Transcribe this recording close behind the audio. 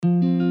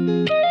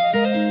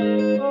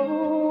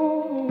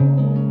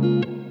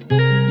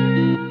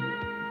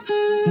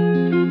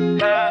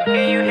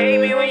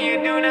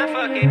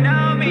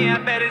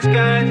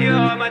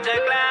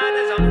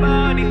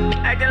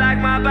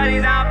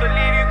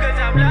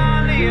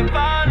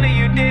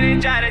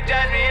didn't try to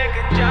judge me and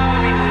control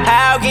me.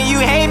 How can you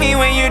hate me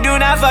when you do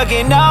not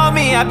fucking know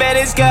me? I bet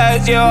it's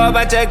cause you're a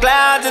bunch of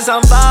clowns and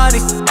some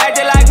phonies.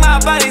 Acting like my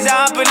buddies,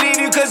 I don't believe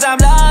you cause I'm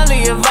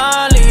lonely. If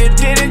only you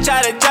didn't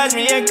try to judge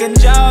me and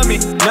control me.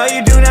 No,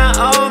 you do not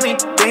owe me.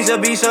 Things will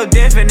be so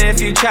different if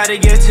you try to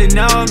get to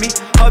know me.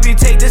 Hope you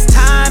take this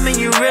time and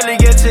you really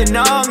get to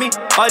know me.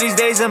 All these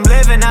days I'm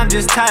living, I'm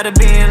just tired of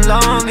being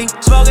lonely.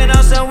 Smoking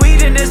on some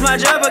weed and it's my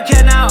drug, but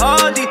cannot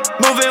OD.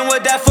 Moving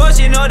with that force,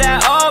 you know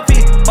that OP.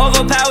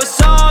 Overpowered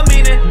soul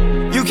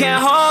meaning you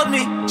can't hold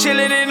me.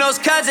 Chilling in those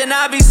cuts and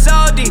I be so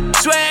deep.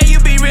 Swear you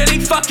be really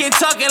fucking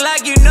talking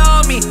like you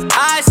know me.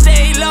 I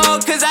stay low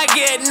cause I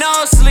get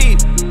no sleep.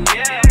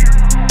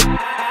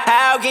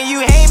 How can you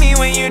hate me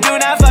when you do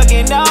not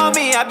fucking know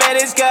me? I bet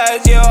it's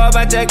cause you're a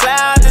bunch of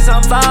clowns and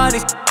some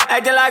phonies.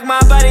 Acting like my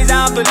buddies,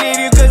 I don't believe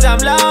you cause I'm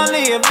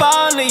lonely. If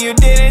only you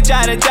didn't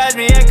try to judge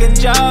me and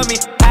control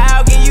me.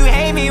 How can you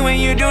hate me when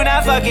you do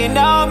not fucking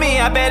know me?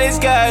 I bet it's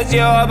cause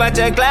you're a bunch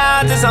of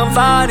clowns and some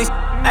phonies.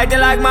 Acting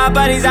like my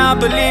buddies, I don't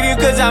believe you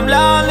cause I'm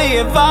lonely.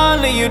 If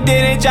only you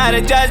didn't try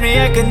to judge me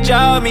and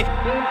control me.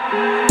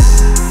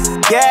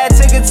 Yeah, it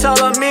took a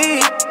toll on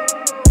me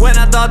when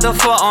I thought the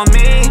fault on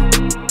me,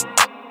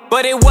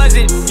 but it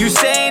wasn't. You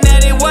saying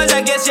that it was,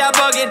 I guess y'all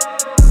bugging.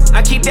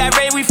 I keep that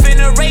rate, we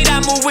finna rate, I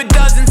move with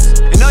dozens.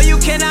 And no, you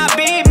cannot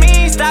beat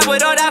me, stop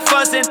with all that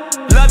fussing.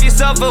 Love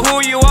yourself for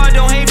who you are,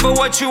 don't hate for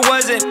what you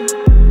wasn't.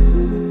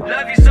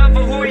 Love yourself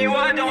for who you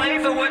are, don't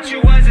hate for what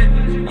you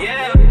wasn't.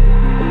 Yeah.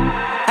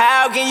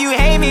 How can you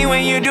hate me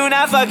when you do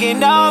not fucking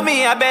know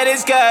me? I bet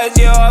it's cause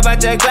you're a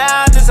bunch of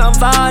clowns and some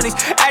phonies.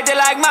 Acting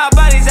like my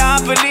buddies, I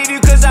don't believe you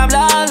cause I'm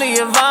lonely.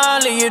 If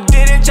only you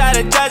didn't try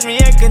to judge me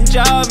and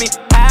control me.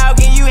 How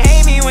can you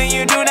hate me when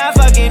you do not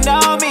fucking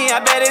know me?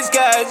 I bet it's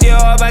cause you're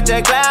a bunch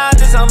of clowns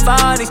and some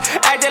phonies.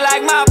 Acting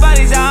like my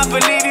buddies, I don't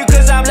believe you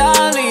cause I'm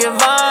lonely. If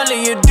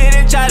only you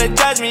didn't try to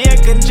judge me and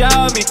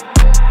control me.